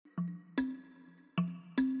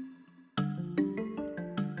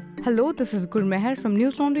Hello, this is Gurmeher from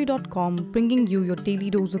newslaundry.com bringing you your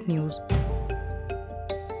daily dose of news.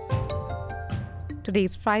 Today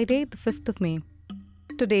is Friday, the 5th of May.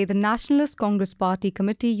 Today, the Nationalist Congress Party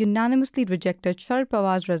committee unanimously rejected Sharad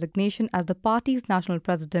Pawar's resignation as the party's national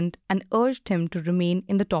president and urged him to remain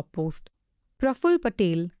in the top post. Praful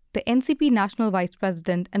Patel, the NCP national vice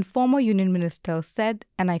president and former union minister, said,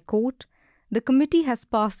 and I quote, "The committee has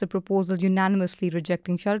passed a proposal unanimously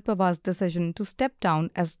rejecting Sharad Pawar's decision to step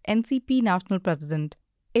down as NCP national president.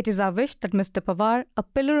 It is our wish that Mr. Pawar, a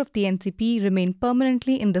pillar of the NCP, remain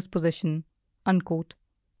permanently in this position." Unquote.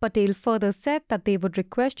 Patel further said that they would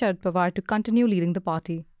request Sharad Pawar to continue leading the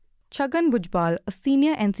party. Chhagan Bhujbal, a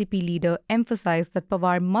senior NCP leader, emphasized that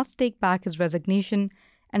Pawar must take back his resignation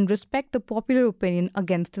and respect the popular opinion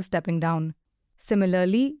against his stepping down.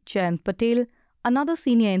 Similarly, Jayant Patel, another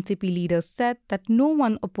senior NCP leader, said that no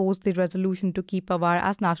one opposed the resolution to keep Pawar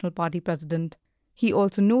as National Party president. He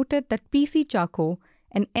also noted that PC Chako,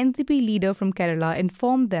 an NCP leader from Kerala,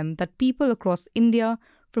 informed them that people across India,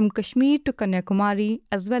 from Kashmir to Kanyakumari,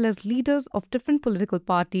 as well as leaders of different political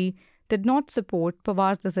parties, did not support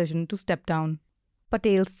Pawar's decision to step down.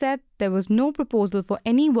 Patel said there was no proposal for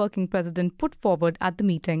any working president put forward at the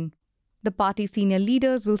meeting. The party senior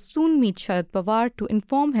leaders will soon meet Sharad Pawar to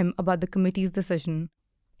inform him about the committee's decision.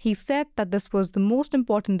 He said that this was the most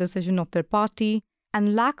important decision of their party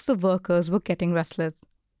and lakhs of workers were getting restless.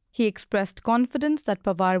 He expressed confidence that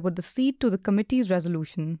Pawar would accede to the committee's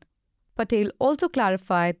resolution. Patel also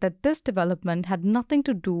clarified that this development had nothing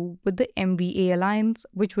to do with the MVA alliance,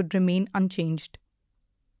 which would remain unchanged.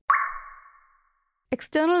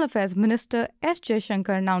 External Affairs Minister S.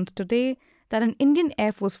 Jaishankar announced today that an Indian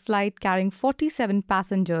Air Force flight carrying 47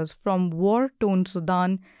 passengers from war-torn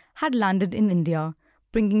Sudan had landed in India,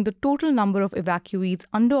 bringing the total number of evacuees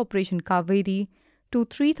under Operation Kaveri to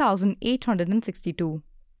 3,862.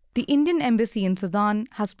 The Indian Embassy in Sudan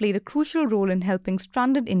has played a crucial role in helping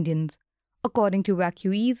stranded Indians. According to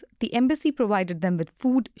evacuees, the embassy provided them with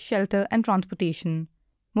food, shelter, and transportation.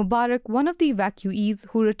 Mubarak, one of the evacuees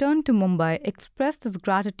who returned to Mumbai, expressed his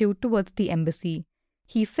gratitude towards the embassy.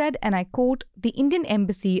 He said, and I quote, "The Indian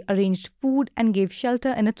Embassy arranged food and gave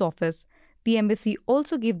shelter in its office. The embassy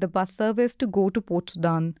also gave the bus service to go to Port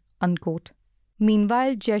Sudan." Unquote.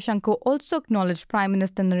 Meanwhile, Jaishankar also acknowledged Prime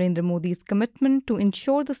Minister Narendra Modi's commitment to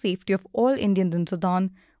ensure the safety of all Indians in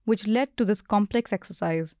Sudan, which led to this complex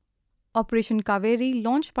exercise. Operation Kaveri,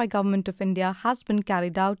 launched by Government of India, has been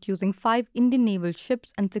carried out using 5 Indian naval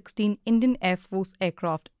ships and 16 Indian Air Force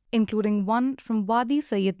aircraft, including one from Wadi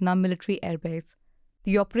Sayedna Military Air Base.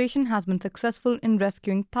 The operation has been successful in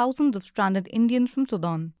rescuing thousands of stranded Indians from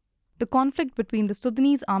Sudan. The conflict between the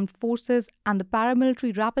Sudanese armed forces and the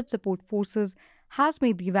paramilitary rapid support forces has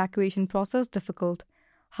made the evacuation process difficult.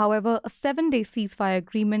 However, a 7-day ceasefire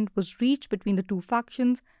agreement was reached between the two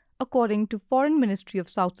factions, according to Foreign Ministry of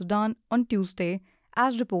South Sudan on Tuesday,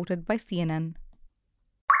 as reported by CNN.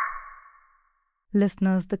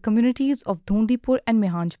 Listeners, the communities of Dhondipur and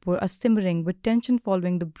Mehanjpur are simmering with tension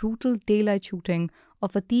following the brutal daylight shooting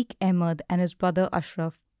of Atiq Ahmed and his brother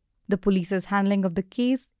Ashraf. The police's handling of the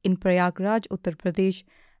case in Prayagraj, Uttar Pradesh,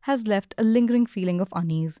 has left a lingering feeling of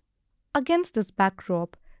unease. Against this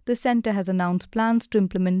backdrop, the centre has announced plans to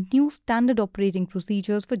implement new standard operating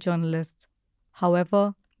procedures for journalists.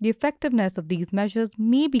 However, the effectiveness of these measures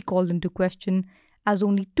may be called into question, as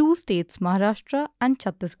only 2 states, Maharashtra and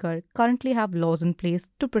Chhattisgarh, currently have laws in place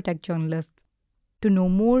to protect journalists. To know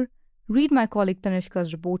more, read my colleague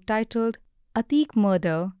Tanishka's report titled "Atiq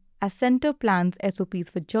Murder as Centre Plans SOPs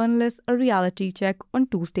for Journalists, a Reality Check on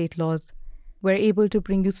 2 State Laws." We're able to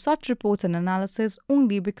bring you such reports and analysis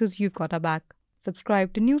only because you've got our back.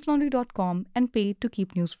 Subscribe to newslaundry.com and pay to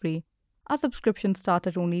keep news free. Our subscription starts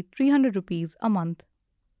at only 300 rupees a month.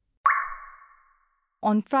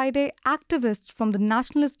 On Friday, activists from the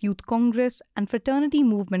Nationalist Youth Congress and fraternity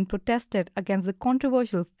movement protested against the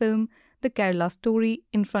controversial film The Kerala Story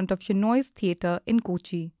in front of Shenoy's Theatre in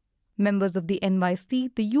Kochi. Members of the NYC,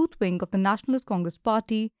 the youth wing of the Nationalist Congress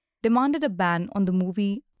Party, demanded a ban on the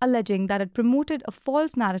movie, alleging that it promoted a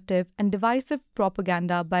false narrative and divisive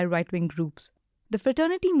propaganda by right-wing groups. The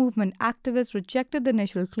fraternity movement activists rejected the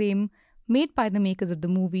initial claim made by the makers of the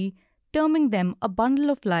movie, terming them a bundle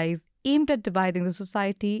of lies aimed at dividing the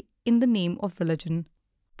society in the name of religion.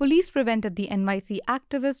 Police prevented the NYC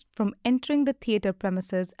activists from entering the theatre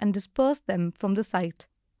premises and dispersed them from the site.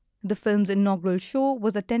 The film's inaugural show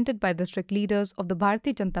was attended by district leaders of the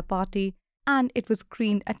Bharatiya Janata Party, and it was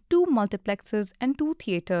screened at 2 multiplexes and 2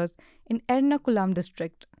 theatres in Ernakulam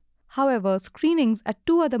district. However, screenings at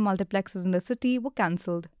 2 other multiplexes in the city were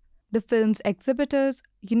cancelled. The film's exhibitors,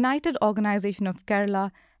 United Organisation of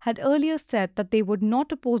Kerala, had earlier said that they would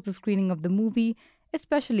not oppose the screening of the movie,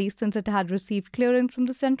 especially since it had received clearance from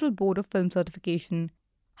the Central Board of Film Certification.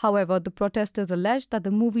 However, the protesters alleged that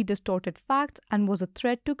the movie distorted facts and was a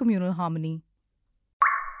threat to communal harmony.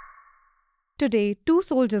 Today, 2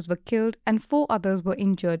 soldiers were killed and 4 others were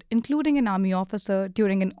injured, including an army officer,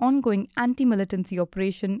 during an ongoing anti-militancy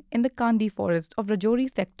operation in the Kandi forest of Rajouri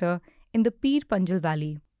sector in the Pir Panjal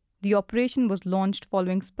Valley. The operation was launched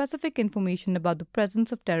following specific information about the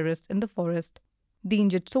presence of terrorists in the forest. The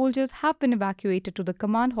injured soldiers have been evacuated to the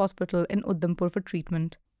command hospital in Udhampur for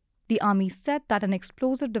treatment. The army said that an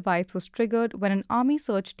explosive device was triggered when an army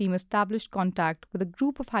search team established contact with a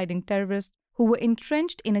group of hiding terrorists who were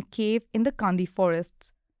entrenched in a cave in the Kandi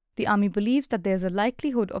forests. The army believes that there is a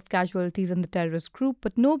likelihood of casualties in the terrorist group,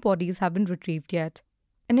 but no bodies have been retrieved yet.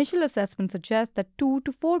 Initial assessments suggest that 2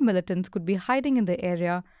 to 4 militants could be hiding in the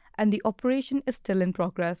area, and the operation is still in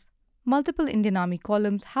progress. Multiple Indian Army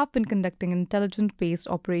columns have been conducting intelligence-based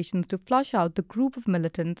operations to flush out the group of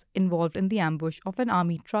militants involved in the ambush of an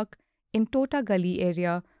army truck in Tota Gali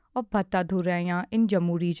area of Bhatta Dhuraiya in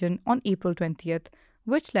Jammu region on April 20th,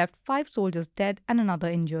 which left 5 soldiers dead and another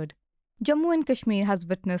injured. Jammu and Kashmir has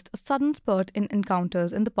witnessed a sudden spurt in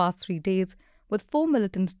encounters in the past 3 days, with 4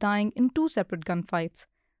 militants dying in 2 separate gunfights.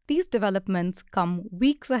 These developments come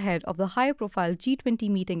weeks ahead of the high-profile G20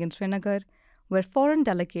 meeting in Srinagar, where foreign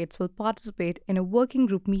delegates will participate in a working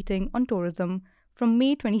group meeting on tourism from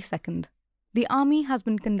May 22nd. The army has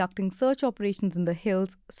been conducting search operations in the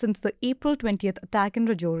hills since the April 20th attack in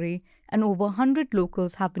Rajouri, and over 100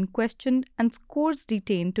 locals have been questioned and scores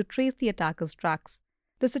detained to trace the attackers' tracks.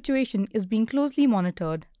 The situation is being closely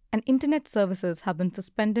monitored, and internet services have been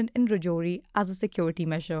suspended in Rajouri as a security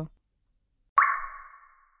measure.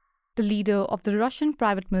 The leader of the Russian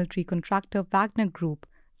private military contractor Wagner Group,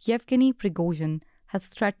 Yevgeny Prigozhin, has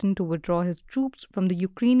threatened to withdraw his troops from the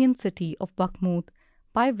Ukrainian city of Bakhmut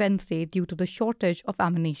by Wednesday due to the shortage of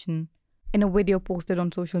ammunition. In a video posted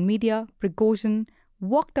on social media, Prigozhin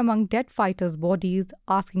walked among dead fighters' bodies,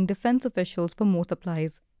 asking defense officials for more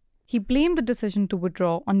supplies. He blamed the decision to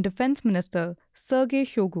withdraw on Defense Minister Sergei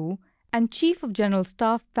Shoigu and Chief of General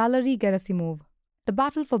Staff Valery Gerasimov. The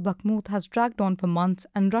battle for Bakhmut has dragged on for months,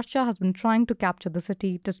 and Russia has been trying to capture the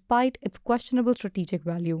city despite its questionable strategic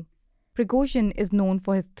value. Prigozhin is known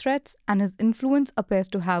for his threats, and his influence appears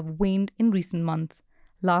to have waned in recent months.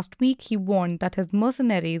 Last week, he warned that his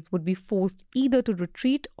mercenaries would be forced either to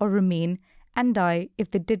retreat or remain and die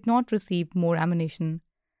if they did not receive more ammunition.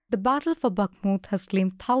 The battle for Bakhmut has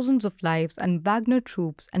claimed thousands of lives, and Wagner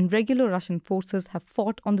troops and regular Russian forces have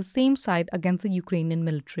fought on the same side against the Ukrainian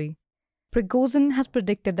military. Prigozhin has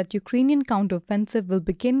predicted that Ukrainian counteroffensive will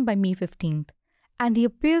begin by May 15th, and he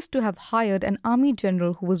appears to have hired an army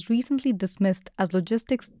general who was recently dismissed as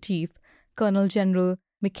logistics chief, Colonel General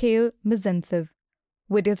Mikhail Mizentsev.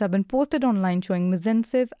 Videos have been posted online showing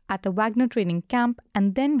Mizentsev at a Wagner training camp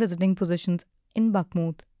and then visiting positions in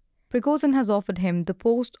Bakhmut. Prigozhin has offered him the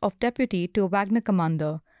post of deputy to a Wagner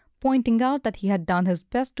commander, pointing out that he had done his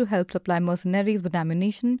best to help supply mercenaries with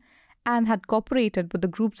ammunition and had cooperated with the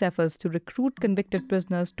group's efforts to recruit convicted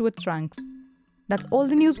prisoners to its ranks. That's all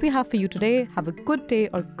the news we have for you today. Have a good day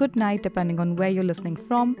or good night depending on where you're listening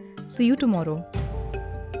from. See you tomorrow.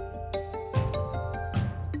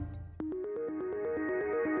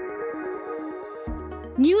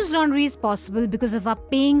 News Laundry is possible because of our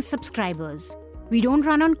paying subscribers. We don't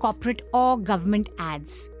run on corporate or government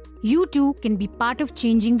ads. You too can be part of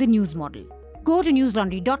changing the news model. Go to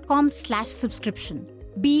newslaundry.com/subscription.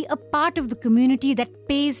 Be a part of the community that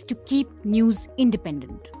pays to keep news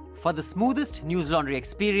independent. For the smoothest News Laundry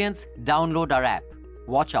experience, download our app.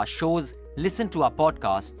 Watch our shows, listen to our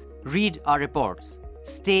podcasts, read our reports.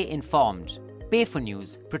 Stay informed. Pay for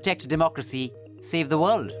news, protect democracy, save the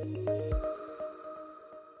world.